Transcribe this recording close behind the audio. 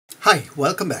Hi,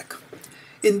 welcome back.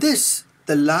 In this,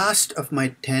 the last of my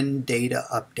 10 data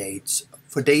updates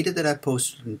for data that I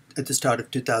posted at the start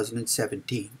of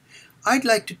 2017, I'd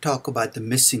like to talk about the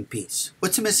missing piece.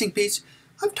 What's the missing piece?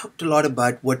 I've talked a lot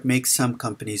about what makes some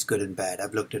companies good and bad.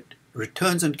 I've looked at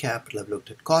returns on capital, I've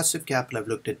looked at cost of capital, I've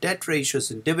looked at debt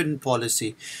ratios and dividend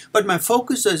policy, but my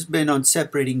focus has been on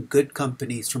separating good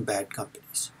companies from bad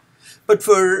companies. But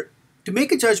to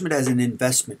make a judgment as an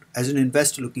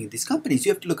investor looking at these companies,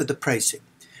 you have to look at the pricing.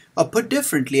 Or put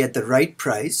differently, at the right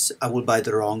price, I will buy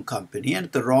the wrong company, and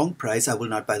at the wrong price, I will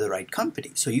not buy the right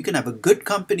company. So you can have a good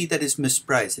company that is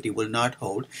mispriced, that you will not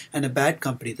hold, and a bad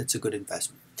company that's a good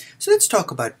investment. So let's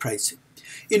talk about pricing.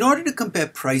 In order to compare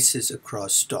prices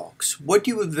across stocks, what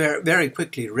you will very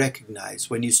quickly recognize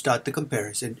when you start the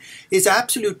comparison is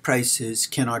absolute prices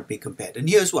cannot be compared. And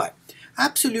here's why.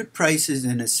 Absolute prices,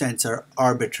 in a sense, are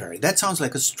arbitrary. That sounds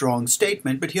like a strong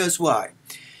statement, but here's why.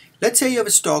 Let's say you have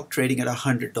a stock trading at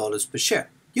 $100 per share.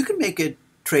 You can make it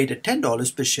trade at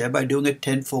 $10 per share by doing a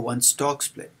 10-for-1 stock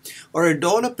split, or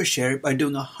 $1 per share by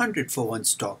doing a 100-for-1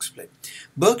 stock split.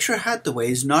 Berkshire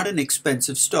Hathaway is not an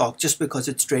expensive stock just because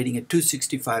it's trading at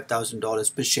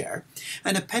 $265,000 per share,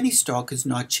 and a penny stock is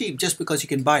not cheap just because you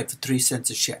can buy it for 3 cents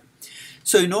a share.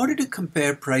 So in order to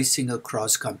compare pricing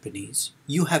across companies,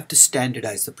 you have to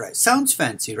standardize the price. Sounds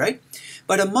fancy, right?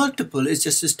 But a multiple is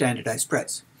just a standardized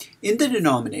price. In the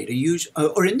denominator,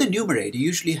 or in the numerator, you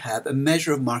usually have a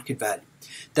measure of market value.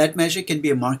 That measure can be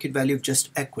a market value of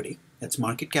just equity. That's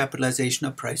market capitalization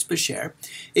or price per share.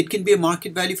 It can be a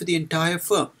market value for the entire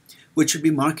firm, which would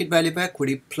be market value of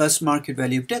equity plus market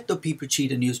value of debt, though people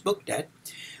cheat and use book debt.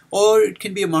 Or it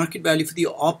can be a market value for the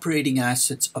operating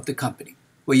assets of the company,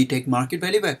 where you take market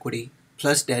value of equity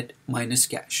plus debt minus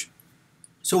cash.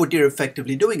 So what you're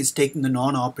effectively doing is taking the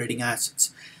non-operating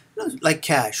assets, like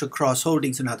cash or cross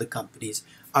holdings in other companies,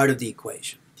 out of the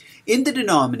equation. In the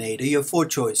denominator, you have 4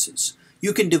 choices.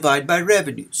 You can divide by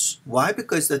revenues. Why?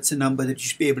 Because that's a number that you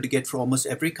should be able to get for almost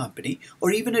every company,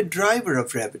 or even a driver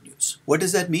of revenues. What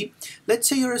does that mean? Let's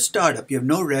say you're a startup, you have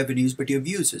no revenues but you have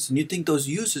users, and you think those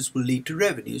users will lead to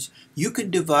revenues. You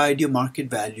can divide your market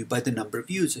value by the number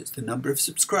of users, the number of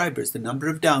subscribers, the number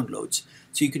of downloads.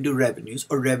 So you can do revenues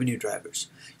or revenue drivers.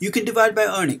 You can divide by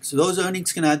earnings. So those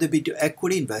earnings can either be to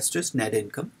equity investors, net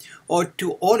income, or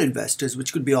to all investors,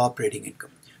 which could be operating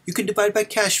income. You can divide by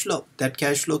cash flow. That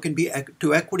cash flow can be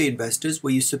to equity investors,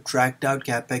 where you subtract out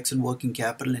capex and working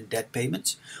capital and debt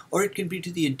payments, or it can be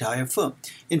to the entire firm.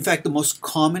 In fact, the most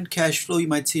common cash flow you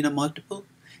might see in a multiple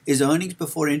is earnings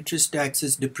before interest,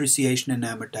 taxes, depreciation, and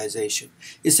amortization.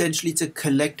 Essentially, it's a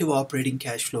collective operating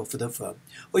cash flow for the firm.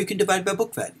 Or you can divide by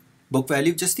book value. Book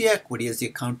value of just the equity as the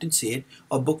accountants see it,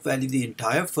 or book value of the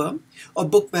entire firm, or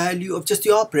book value of just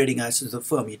the operating assets of the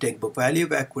firm. You take book value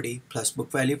of equity plus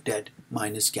book value of debt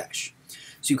minus cash.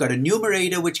 So you've got a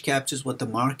numerator which captures what the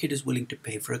market is willing to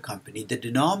pay for a company, the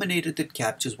denominator that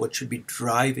captures what should be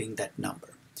driving that number.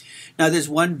 Now there's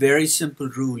one very simple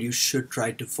rule you should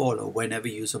try to follow whenever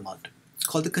you use a multiple. It's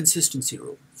called the consistency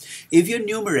rule. If your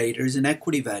numerator is an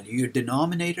equity value, your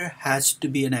denominator has to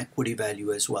be an equity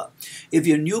value as well. If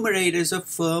your numerator is a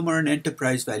firm or an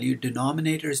enterprise value, your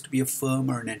denominator is to be a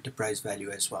firm or an enterprise value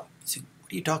as well. So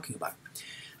what are you talking about?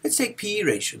 Let's take PE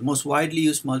ratio, the most widely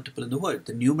used multiple in the world.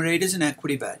 The numerator is an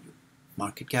equity value,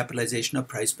 market capitalization or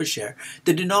price per share.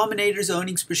 The denominator is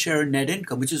earnings per share or net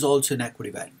income, which is also an equity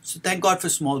value. So thank God for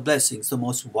small blessings. The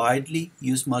most widely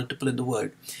used multiple in the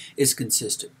world is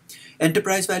consistent.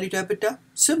 Enterprise value to EBITDA,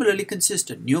 similarly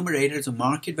consistent. Numerator is a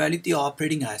market value of the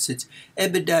operating assets.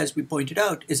 EBITDA, as we pointed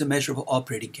out, is a measure of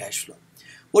operating cash flow.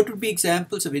 What would be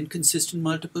examples of inconsistent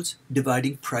multiples?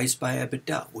 Dividing price by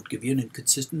EBITDA would give you an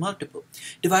inconsistent multiple.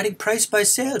 Dividing price by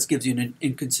sales gives you an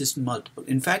inconsistent multiple.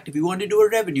 In fact, if you want to do a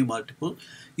revenue multiple,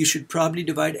 you should probably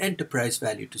divide enterprise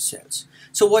value to sales.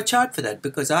 So watch out for that,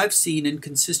 because I've seen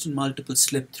inconsistent multiples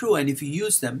slip through, and if you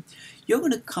use them, you're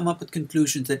going to come up with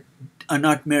conclusions that are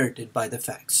not merited by the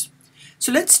facts.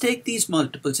 So let's take these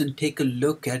multiples and take a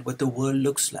look at what the world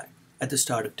looks like at the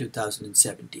start of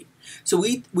 2017. So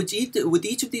with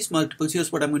each of these multiples,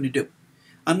 here's what I'm going to do.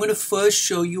 I'm going to first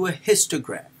show you a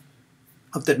histogram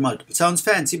of that multiple. Sounds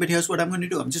fancy, but here's what I'm going to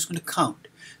do. I'm just going to count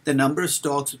the number of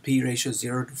stocks with P ratio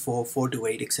 0 to 4, 4 to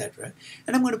 8, etc.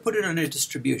 And I'm going to put it on a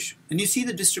distribution. And you see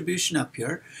the distribution up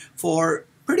here for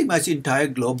pretty much the entire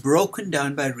globe, broken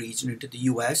down by region into the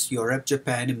US, Europe,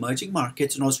 Japan, emerging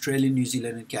markets, and Australia, New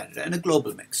Zealand, and Canada, and a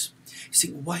global mix. You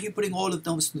see, why are you putting all of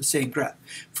those in the same graph?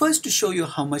 First, to show you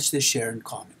how much they share in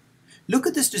common. Look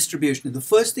at this distribution, and the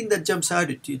first thing that jumps out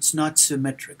at you, it's not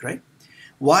symmetric, right?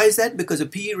 Why is that? Because a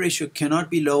PE ratio cannot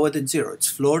be lower than 0. It's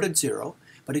floored at 0,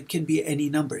 but it can be any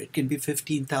number. It can be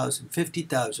 15,000,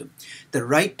 50,000. The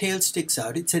right tail sticks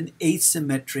out. It's an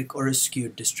asymmetric or a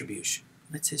skewed distribution.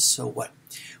 Let's say, so what?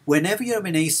 Whenever you have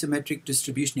an asymmetric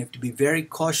distribution, you have to be very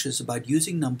cautious about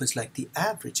using numbers like the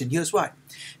average. And here's why.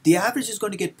 The average is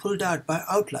going to get pulled out by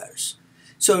outliers.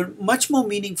 So a much more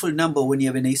meaningful number when you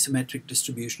have an asymmetric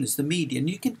distribution is the median.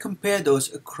 You can compare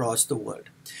those across the world.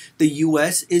 The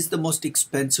US is the most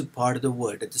expensive part of the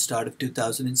world at the start of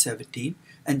 2017,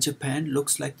 and Japan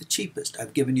looks like the cheapest.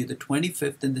 I've given you the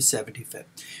 25th and the 75th.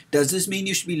 Does this mean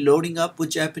you should be loading up with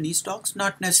Japanese stocks?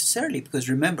 Not necessarily, because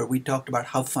remember, we talked about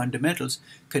how fundamentals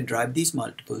can drive these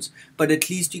multiples, but at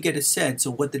least you get a sense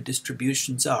of what the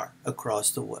distributions are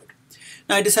across the world.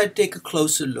 Now I decided to take a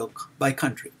closer look by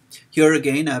country. Here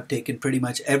again, I've taken pretty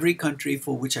much every country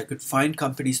for which I could find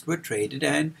companies that were traded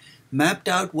and mapped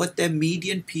out what their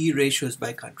median PE ratio is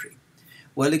by country.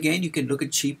 Well, again, you can look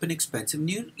at cheap and expensive, and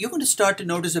you're going to start to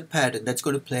notice a pattern that's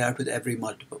going to play out with every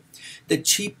multiple. The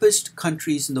cheapest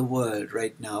countries in the world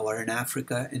right now are in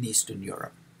Africa and Eastern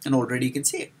Europe, and already you can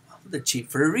see it. Well, they're cheap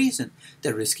for a reason.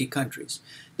 They're risky countries.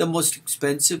 The most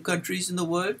expensive countries in the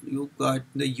world, you've got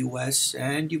the US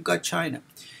and you've got China.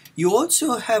 You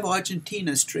also have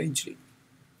Argentina, strangely.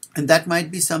 And that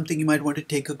might be something you might want to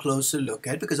take a closer look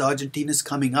at, because Argentina is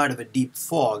coming out of a deep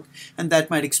fog, and that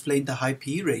might explain the high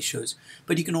PE ratios,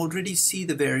 but you can already see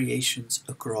the variations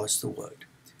across the world.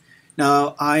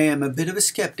 Now, I am a bit of a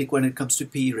skeptic when it comes to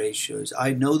PE ratios.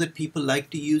 I know that people like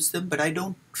to use them, but I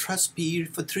don't trust PE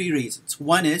for three reasons.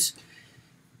 One is,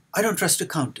 I don't trust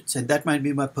accountants, and that might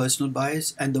be my personal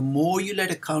bias. And the more you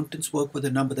let accountants work with a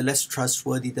number, the less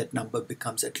trustworthy that number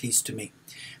becomes, at least to me.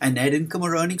 And net income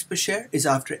or earnings per share is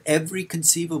after every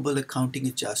conceivable accounting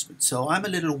adjustment. So I'm a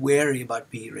little wary about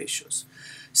PE ratios.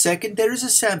 Second, there is a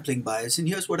sampling bias, and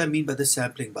here's what I mean by the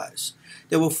sampling bias.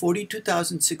 There were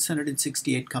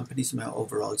 42,668 companies in my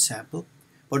overall sample,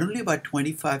 but only about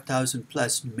 25,000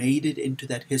 plus made it into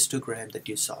that histogram that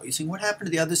you saw. You're saying, what happened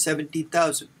to the other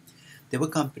 17,000? There were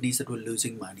companies that were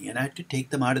losing money, and I had to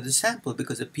take them out of the sample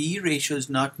because the PE ratio is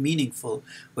not meaningful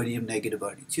when you have negative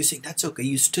earnings. You're saying, that's okay,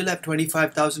 you still have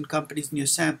 25,000 companies in your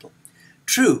sample.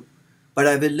 True, but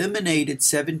I've eliminated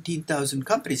 17,000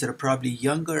 companies that are probably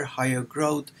younger, higher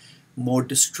growth, more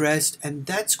distressed, and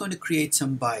that's going to create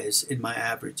some bias in my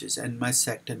averages and my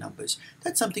sector numbers.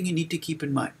 That's something you need to keep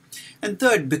in mind. And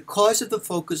third, because of the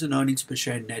focus on earnings per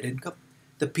share and net income,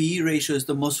 the PE ratio is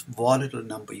the most volatile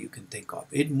number you can think of.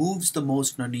 It moves the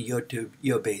most on a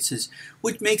year-to-year basis,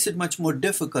 which makes it much more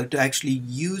difficult to actually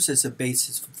use as a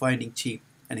basis for finding cheap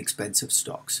and expensive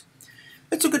stocks.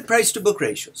 Let's look at price-to-book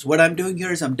ratios. What I'm doing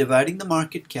here is I'm dividing the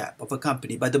market cap of a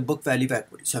company by the book value of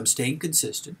equity. So I'm staying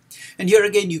consistent. And here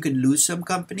again, you can lose some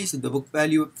companies if the book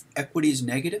value of equity is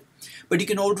negative. But you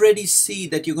can already see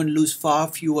that you're going to lose far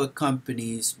fewer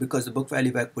companies because the book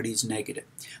value of equity is negative.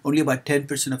 Only about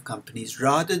 10% of companies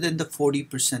rather than the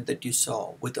 40% that you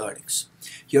saw with earnings.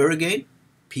 Here again,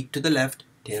 peak to the left,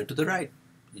 tail to the right.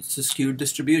 It's a skewed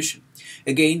distribution.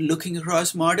 Again, looking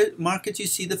across markets, you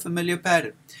see the familiar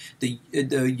pattern. The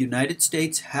United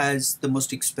States has the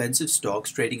most expensive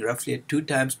stocks trading roughly at 2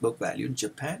 times book value. In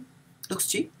Japan, looks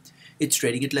cheap. It's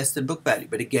trading at less than book value.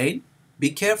 But again, be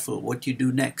careful what you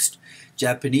do next.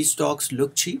 Japanese stocks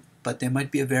look cheap, but there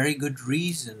might be a very good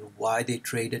reason why they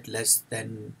trade at less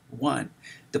than 1.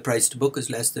 The price to book is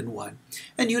less than 1.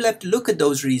 And you'll have to look at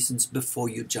those reasons before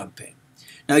you jump in.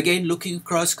 Now again, looking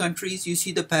across countries, you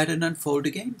see the pattern unfold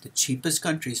again. The cheapest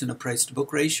countries in a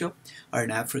price-to-book ratio are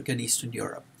in Africa and Eastern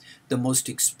Europe. The most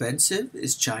expensive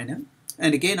is China,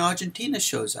 and again, Argentina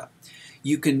shows up.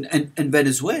 You can and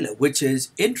Venezuela, which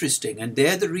is interesting, and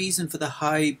they're the reason for the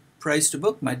high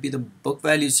price-to-book. Might be the book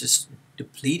value is just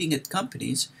depleting at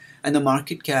companies, and the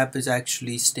market cap is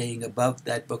actually staying above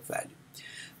that book value.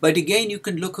 But again, you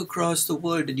can look across the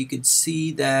world and you can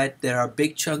see that there are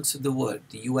big chunks of the world,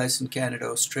 the US and Canada,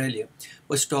 Australia,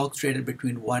 where stocks traded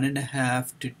between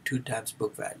 1.5 to 2 times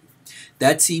book value.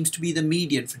 That seems to be the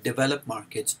median for developed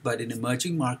markets, but in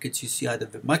emerging markets you see either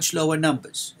much lower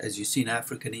numbers, as you see in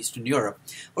Africa and Eastern Europe,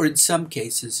 or in some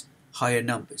cases higher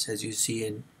numbers, as you see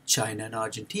in China and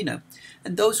Argentina,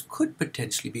 and those could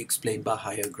potentially be explained by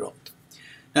higher growth.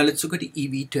 Now let's look at the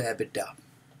EV to EBITDA.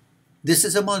 This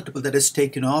is a multiple that has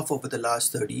taken off over the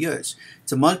last 30 years.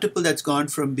 It's a multiple that's gone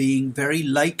from being very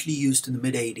lightly used in the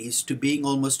mid-80s to being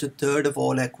almost a third of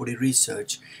all equity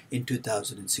research in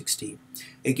 2016.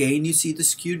 Again, you see the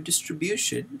skewed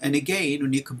distribution. And again,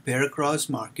 when you compare across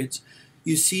markets,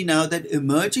 you see now that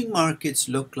emerging markets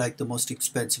look like the most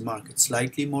expensive markets,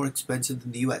 slightly more expensive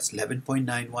than the US,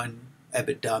 11.91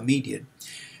 EBITDA median.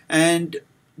 And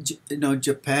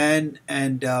Japan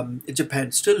and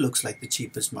Japan still looks like the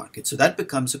cheapest market. So that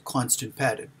becomes a constant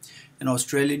pattern. And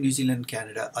Australia, New Zealand,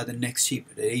 Canada are the next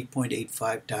cheapest at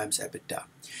 8.85 times EBITDA.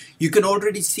 You can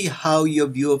already see how your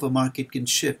view of a market can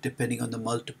shift depending on the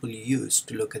multiple you use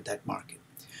to look at that market.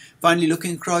 Finally,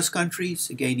 looking across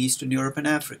countries, again, Eastern Europe and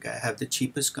Africa have the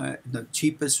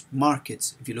cheapest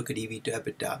markets. If you look at EV to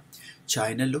EBITDA,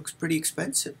 China looks pretty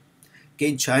expensive.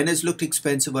 Again, China's looked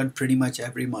expensive on pretty much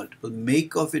every multiple.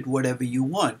 Make of it whatever you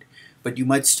want, but you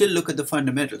might still look at the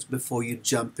fundamentals before you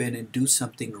jump in and do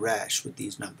something rash with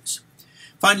these numbers.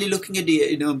 Finally, looking at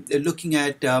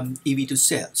EV to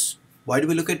sales. Why do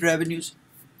we look at revenues?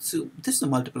 So this is the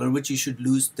multiple on which you should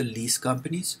lose the least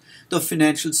companies. The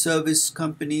financial service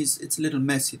companies, it's a little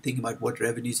messy thinking about what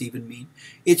revenues even mean.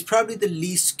 It's probably the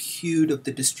least skewed of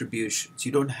the distributions.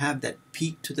 You don't have that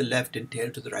peak to the left and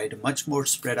tail to the right, a much more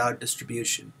spread out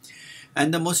distribution.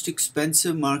 And the most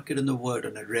expensive market in the world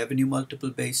on a revenue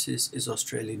multiple basis is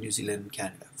Australia, New Zealand, and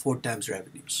Canada, 4 times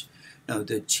revenues. Now,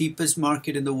 the cheapest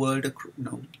market in the world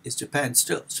is Japan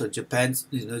still. So Japan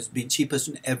has been cheapest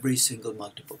in every single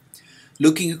multiple.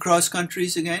 Looking across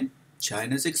countries again,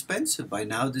 China's expensive. By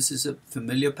now, this is a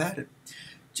familiar pattern.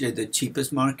 The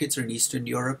cheapest markets are in Eastern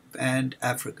Europe and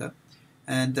Africa,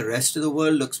 and the rest of the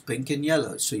world looks pink and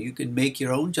yellow. So you can make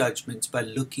your own judgments by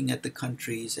looking at the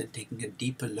countries and taking a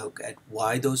deeper look at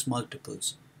why those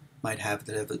multiples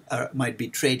might be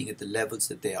trading at the levels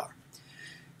that they are.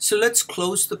 So let's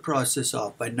close the process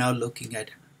off by now looking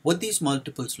at what these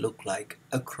multiples look like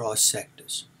across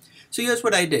sectors. So here's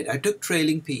what I did. I took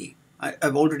trailing PE.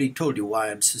 I've already told you why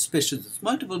I'm suspicious of this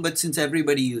multiple, but since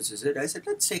everybody uses it, I said,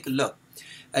 let's take a look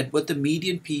at what the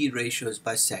median PE ratio is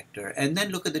by sector, and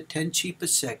then look at the 10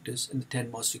 cheapest sectors and the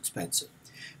 10 most expensive.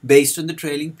 Based on the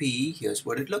trailing PE, here's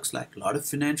what it looks like. A lot of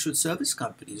financial service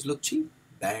companies look cheap.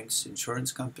 Banks,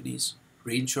 insurance companies,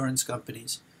 reinsurance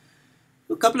companies.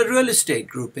 A couple of real estate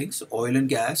groupings, oil and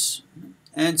gas.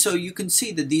 And so you can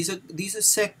see that these are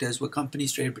sectors where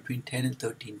companies trade between 10 and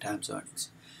 13 times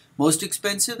earnings. Most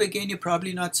expensive, again, you're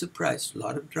probably not surprised. A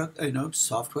lot of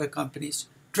software companies,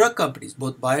 drug companies,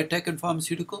 both biotech and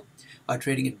pharmaceutical, are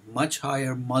trading at much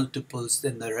higher multiples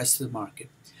than the rest of the market.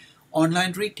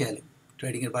 Online retailing,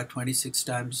 trading at about 26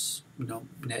 times,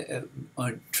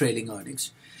 trailing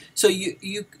earnings. So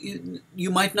you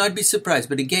might not be surprised,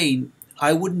 but again,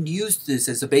 I wouldn't use this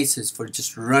as a basis for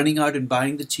just running out and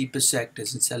buying the cheapest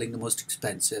sectors and selling the most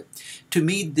expensive. To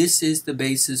me, this is the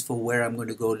basis for where I'm going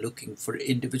to go looking for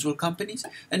individual companies.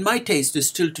 And my taste is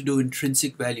still to do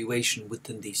intrinsic valuation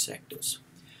within these sectors.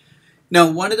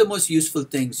 Now, one of the most useful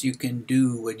things you can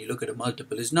do when you look at a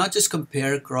multiple is not just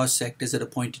compare across sectors at a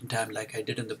point in time like I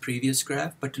did in the previous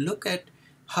graph, but to look at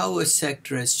how a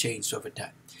sector has changed over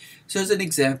time. So as an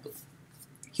example,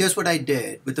 here's what I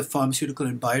did with the pharmaceutical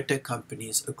and biotech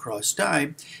companies across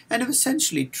time, and have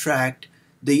essentially tracked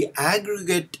the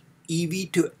aggregate EV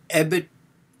to EBIT.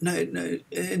 And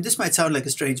this might sound like a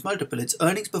strange multiple. It's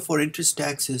earnings before interest,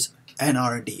 taxes, and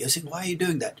R&D. You're saying, why are you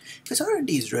doing that? Because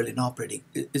R&D is really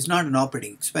it's not an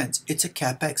operating expense. It's a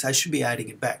CapEx. I should be adding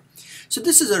it back. So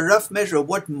this is a rough measure of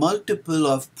what multiple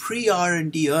of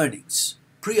pre-R&D earnings,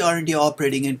 pre-R&D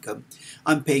operating income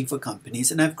I'm paying for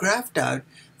companies. And I've graphed out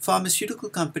pharmaceutical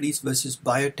companies versus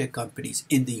biotech companies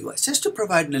in the US, just to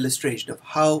provide an illustration of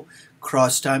how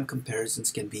cross-time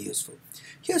comparisons can be useful.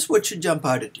 Here's what should jump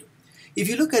out at you. If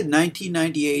you look at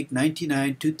 1998,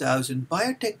 99, 2000,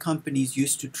 biotech companies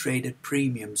used to trade at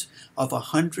premiums of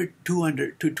 100,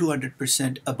 200 to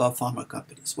 200% above pharma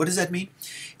companies. What does that mean?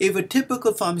 If a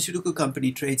typical pharmaceutical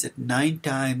company trades at 9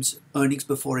 times earnings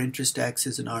before interest,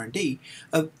 taxes, and R&D,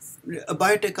 a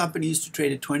biotech company used to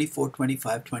trade at 24,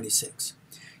 25, 26.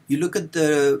 You look at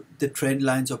the trend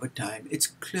lines over time, it's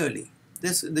clearly,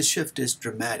 the shift is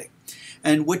dramatic.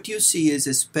 And what you see is,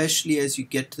 especially as you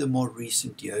get to the more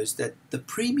recent years, that the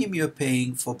premium you're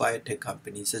paying for biotech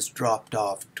companies has dropped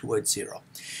off towards zero.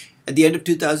 At the end of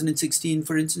 2016,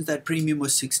 for instance, that premium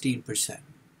was 16%.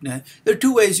 Now, there are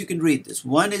 2 ways you can read this.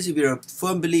 One is if you're a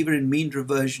firm believer in mean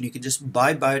reversion, you can just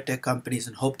buy biotech companies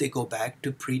and hope they go back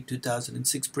to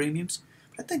pre-2006 premiums.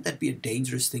 But I think that'd be a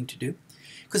dangerous thing to do,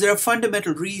 because there are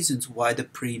fundamental reasons why the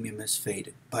premium has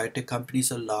faded. Biotech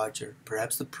companies are larger.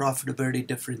 Perhaps the profitability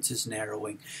difference is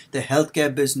narrowing. The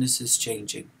healthcare business is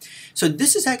changing. So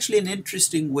this is actually an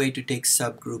interesting way to take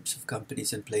subgroups of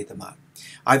companies and play them out.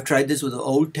 I've tried this with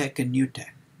old tech and new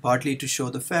tech, partly to show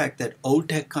the fact that old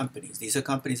tech companies, these are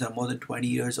companies that are more than 20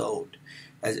 years old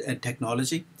and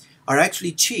technology, are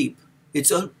actually cheap It's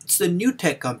the new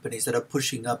tech companies that are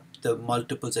pushing up the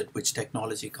multiples at which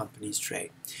technology companies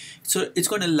trade. So it's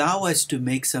going to allow us to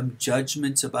make some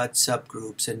judgments about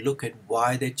subgroups and look at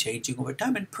why they're changing over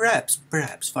time and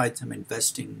perhaps find some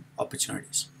investing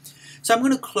opportunities. So I'm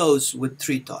going to close with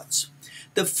three thoughts.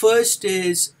 The first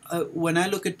is when I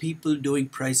look at people doing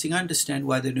pricing, I understand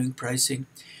why they're doing pricing.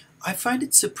 I find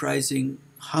it surprising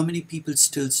how many people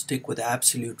still stick with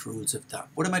absolute rules of thumb.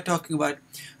 What am I talking about?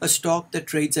 A stock that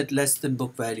trades at less than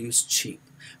book value is cheap.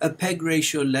 A PEG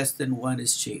ratio less than 1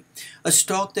 is cheap. A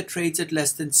stock that trades at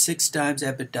less than 6 times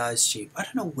EBITDA is cheap. I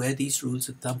don't know where these rules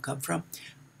of thumb come from,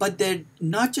 but they're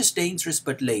not just dangerous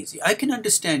but lazy. I can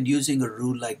understand using a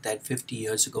rule like that 50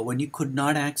 years ago when you could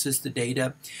not access the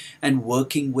data and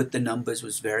working with the numbers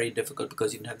was very difficult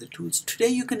because you didn't have the tools. Today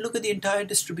you can look at the entire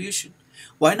distribution.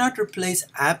 Why not replace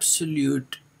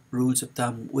absolute rules of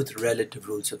thumb with relative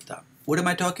rules of thumb? What am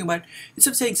I talking about?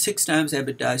 Instead of saying 6 times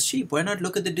EBITDA is cheap, why not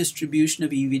look at the distribution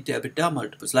of EV to EBITDA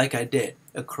multiples like I did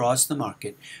across the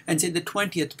market and say the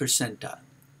 20th percentile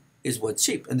is what's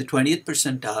cheap. And the 20th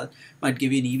percentile might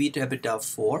give you an EV to EBITDA of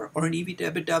 4 or an EV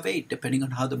to EBITDA of 8, depending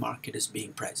on how the market is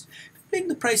being priced. Playing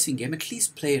the pricing game, at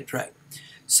least play it right.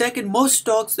 Second, most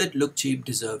stocks that look cheap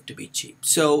deserve to be cheap.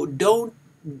 So don't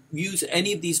use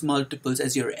any of these multiples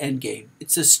as your end game.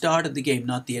 It's the start of the game,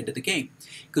 not the end of the game.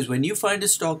 Because when you find a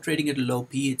stock trading at a low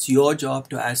P, it's your job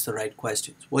to ask the right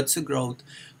questions. What's the growth?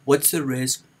 What's the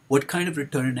risk? What kind of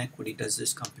return on equity does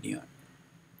this company earn?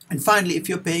 And finally, if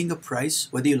you're paying a price,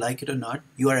 whether you like it or not,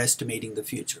 you are estimating the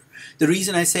future. The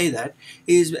reason I say that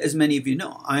is, as many of you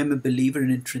know, I'm a believer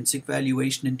in intrinsic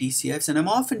valuation in DCFs, and I'm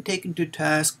often taken to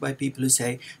task by people who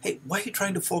say, hey, why are you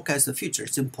trying to forecast the future?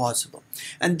 It's impossible.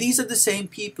 And these are the same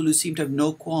people who seem to have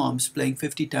no qualms playing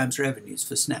 50 times revenues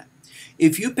for Snap.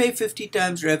 If you pay 50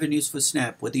 times revenues for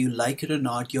Snap, whether you like it or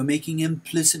not, you're making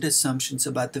implicit assumptions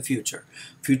about the future.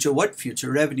 Future what?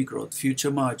 Future revenue growth,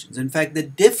 future margins. In fact, the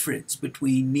difference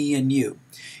between me and you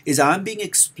is I'm being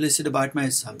explicit about my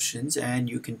assumptions and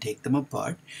you can take them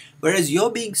apart, whereas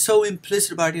you're being so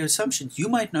implicit about your assumptions, you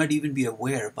might not even be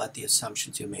aware about the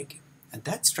assumptions you're making. And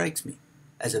that strikes me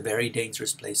as a very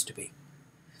dangerous place to be.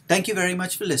 Thank you very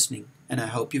much for listening, and I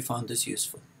hope you found this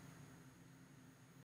useful.